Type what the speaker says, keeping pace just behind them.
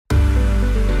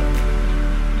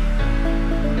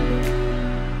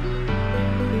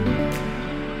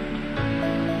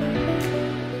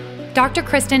Dr.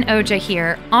 Kristen Oja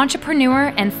here,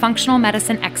 entrepreneur and functional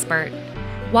medicine expert.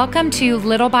 Welcome to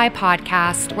Little by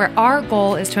Podcast, where our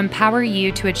goal is to empower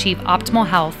you to achieve optimal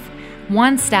health,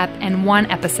 one step and one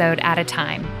episode at a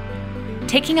time.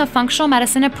 Taking a functional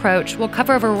medicine approach will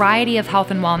cover a variety of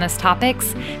health and wellness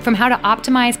topics, from how to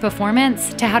optimize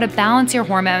performance to how to balance your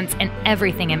hormones and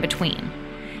everything in between.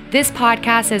 This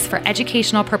podcast is for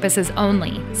educational purposes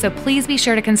only, so please be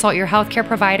sure to consult your healthcare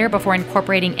provider before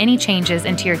incorporating any changes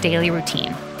into your daily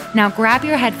routine. Now grab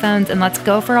your headphones and let's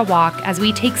go for a walk as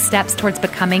we take steps towards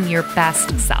becoming your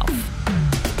best self.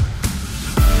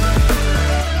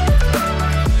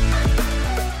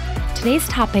 Today's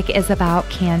topic is about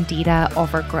Candida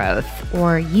overgrowth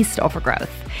or yeast overgrowth.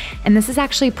 And this is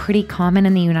actually pretty common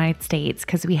in the United States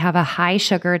because we have a high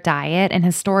sugar diet and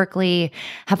historically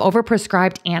have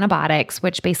overprescribed antibiotics,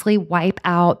 which basically wipe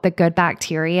out the good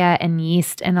bacteria and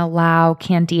yeast and allow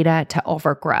Candida to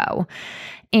overgrow.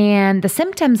 And the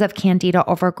symptoms of Candida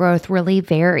overgrowth really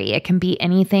vary. It can be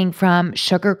anything from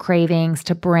sugar cravings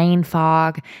to brain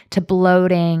fog to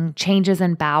bloating, changes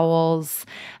in bowels,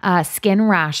 skin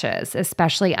rashes,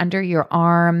 especially under your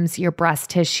arms, your breast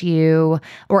tissue,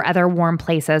 or other warm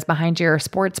places behind your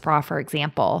sports bra, for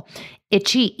example.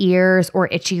 Itchy ears or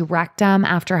itchy rectum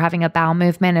after having a bowel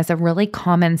movement is a really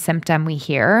common symptom we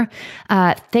hear.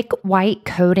 Thick white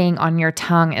coating on your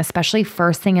tongue, especially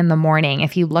first thing in the morning.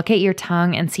 If you look at your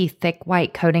tongue and see thick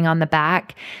white coating on the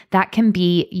back, that can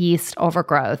be yeast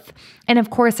overgrowth. And of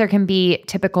course, there can be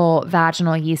typical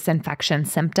vaginal yeast infection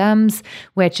symptoms,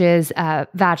 which is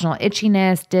vaginal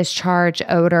itchiness, discharge,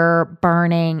 odor,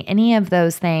 burning, any of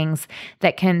those things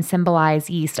that can symbolize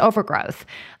yeast overgrowth.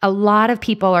 A lot of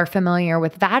people are familiar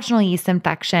with vaginal yeast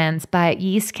infections, but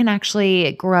yeast can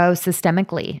actually grow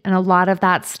systemically, and a lot of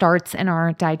that starts in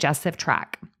our digestive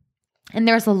tract. And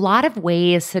there's a lot of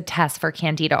ways to test for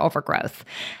Candida overgrowth.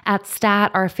 At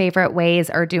STAT, our favorite ways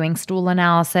are doing stool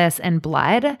analysis and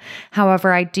blood.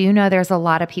 However, I do know there's a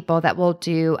lot of people that will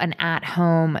do an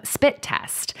at-home spit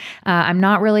test. I'm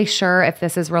not really sure if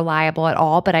this is reliable at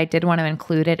all, but I did want to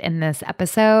include it in this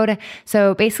episode.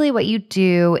 So basically what you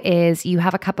do is you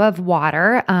have a cup of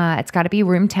water. It's got to be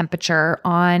room temperature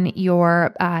on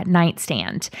your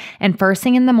nightstand. And first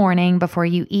thing in the morning, before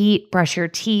you eat, brush your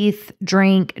teeth,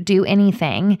 drink, do anything,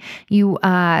 you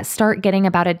start getting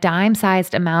about a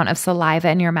dime-sized amount of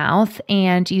saliva in your mouth,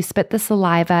 and you spit the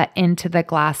saliva into the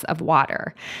glass of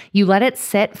water. You let it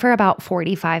sit for about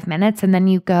 45 minutes, and then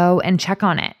you go and check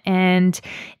on it. And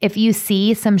if you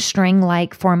see some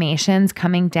string-like formations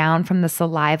coming down from the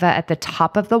saliva at the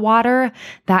top of the water,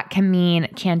 that can mean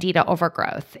Candida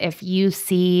overgrowth. If you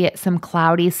see some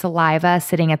cloudy saliva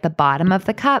sitting at the bottom of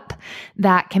the cup,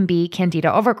 that can be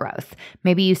Candida overgrowth.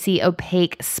 Maybe you see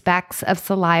opaque specks of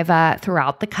saliva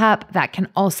throughout the cup. That can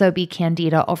also be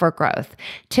Candida overgrowth.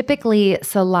 Typically,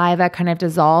 saliva kind of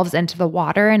dissolves into the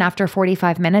water, and after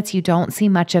 45 minutes, you don't see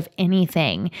much of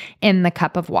anything in the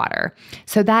cup of water.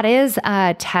 So that is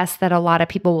a test that a lot of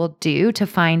people will do to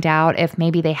find out if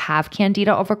maybe they have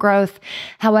Candida overgrowth.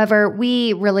 However,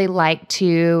 we really like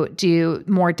to do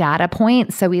more data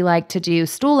points. So we like to do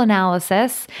stool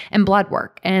analysis and blood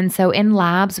work. And so in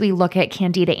labs, we look at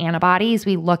Candida antibodies.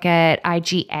 We look at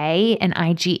IgA and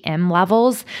IgM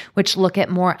levels, which look at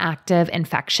more active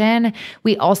infection.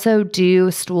 We also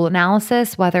do stool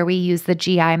analysis, whether we use the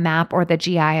GI map or the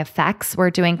GI effects.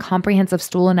 We're doing comprehensive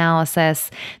stool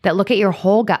analysis that look at your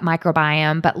whole gut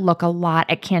microbiome, but look a lot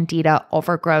at Candida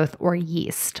overgrowth or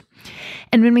yeast.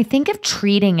 And when we think of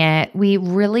treating it, we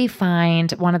really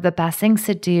find one of the best things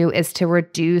to do is to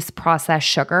reduce processed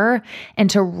sugar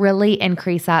and to really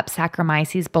increase up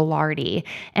Saccharomyces boulardii.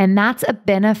 And that's a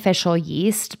beneficial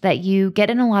yeast that you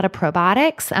get in a lot of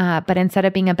probiotics, but instead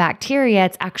of being a bacteria,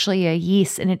 it's actually a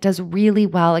yeast, and it does really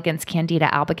well against Candida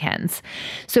albicans.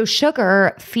 So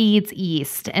sugar feeds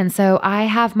yeast. And so I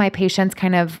have my patients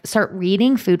kind of start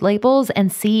reading food labels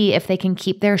and see if they can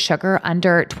keep their sugar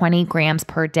under 20 grams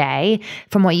per day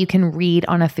from what you can read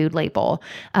on a food label.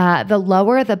 The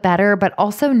lower, the better, but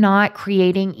also not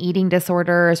creating eating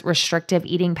disorders, restrictive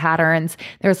eating patterns.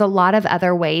 There's a lot of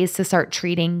other ways to start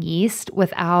treating yeast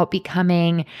without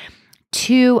becoming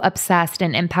too obsessed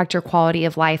and impact your quality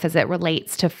of life as it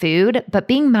relates to food. But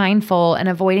being mindful and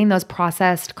avoiding those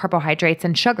processed carbohydrates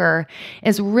and sugar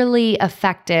is really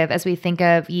effective as we think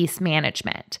of yeast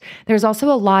management. There's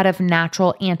also a lot of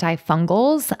natural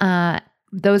antifungals.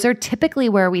 Those are typically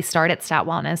where we start at Stat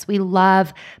Wellness. We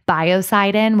love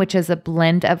Biocidin, which is a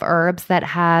blend of herbs that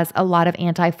has a lot of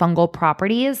antifungal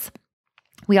properties.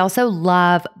 We also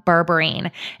love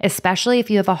berberine, especially if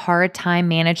you have a hard time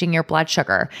managing your blood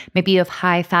sugar. Maybe you have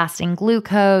high fasting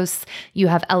glucose, you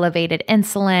have elevated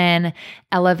insulin,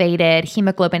 elevated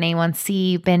hemoglobin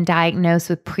A1C, you've been diagnosed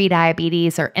with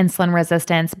prediabetes or insulin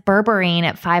resistance. Berberine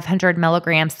at 500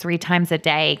 milligrams 3 times a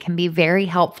day can be very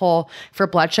helpful for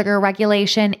blood sugar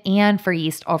regulation and for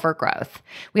yeast overgrowth.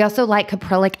 We also like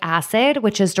caprylic acid,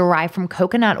 which is derived from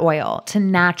coconut oil, to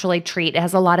naturally treat. It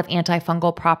has a lot of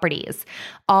antifungal properties.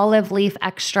 Olive leaf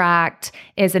extract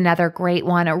is another great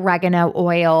one, oregano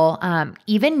oil.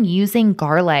 Even using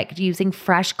garlic, using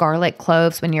fresh garlic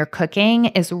cloves when you're cooking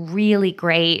is really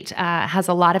great. Has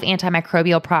a lot of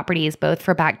antimicrobial properties, both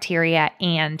for bacteria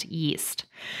and yeast.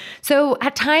 So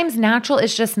at times, natural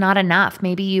is just not enough.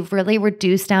 Maybe you've really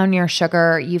reduced down your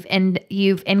sugar. You've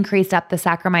increased up the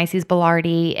Saccharomyces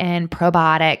boulardii and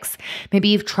probiotics. Maybe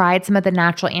you've tried some of the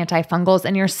natural antifungals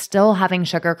and you're still having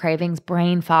sugar cravings,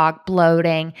 brain fog,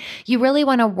 bloating. You really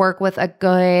want to work with a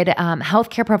good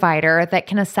healthcare provider that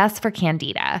can assess for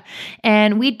Candida.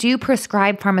 And we do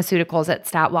prescribe pharmaceuticals at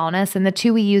Stat Wellness, and the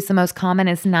two we use the most common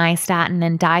is nystatin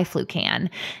and diflucan.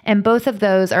 And both of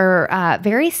those are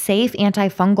very safe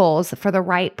antifungals for the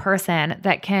right person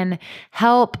that can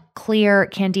help clear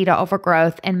Candida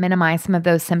overgrowth and minimize some of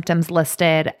those symptoms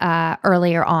listed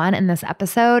earlier on in this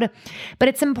episode. But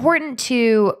it's important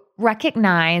to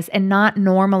recognize and not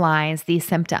normalize these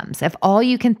symptoms. If all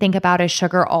you can think about is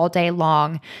sugar all day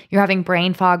long, you're having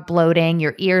brain fog, bloating,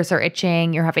 your ears are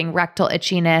itching, you're having rectal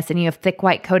itchiness, and you have thick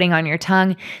white coating on your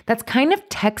tongue, that's kind of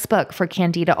textbook for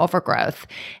Candida overgrowth.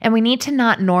 And we need to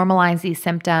not normalize these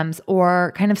symptoms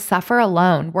or kind of suffer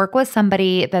alone. Work with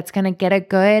somebody that's going to get a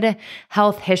good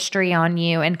health history on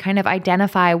you and kind of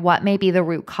identify what may be the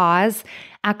root cause.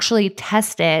 Actually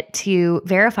test it to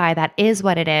verify that is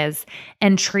what it is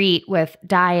and treat with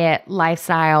diet,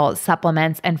 lifestyle,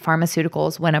 supplements, and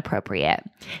pharmaceuticals when appropriate.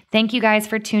 Thank you guys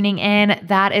for tuning in.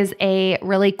 That is a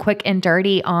really quick and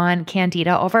dirty on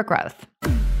Candida overgrowth.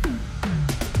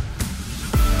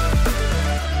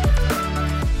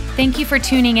 Thank you for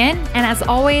tuning in. And as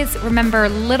always, remember,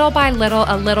 little by little,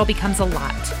 a little becomes a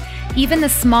lot. Even the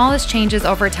smallest changes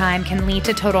over time can lead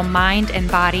to total mind and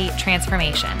body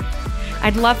transformation.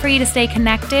 I'd love for you to stay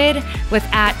connected with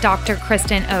 @Dr.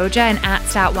 Kristen Oja and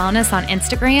 @Stat Wellness on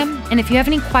Instagram. And if you have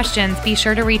any questions, be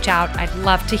sure to reach out. I'd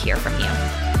love to hear from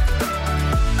you.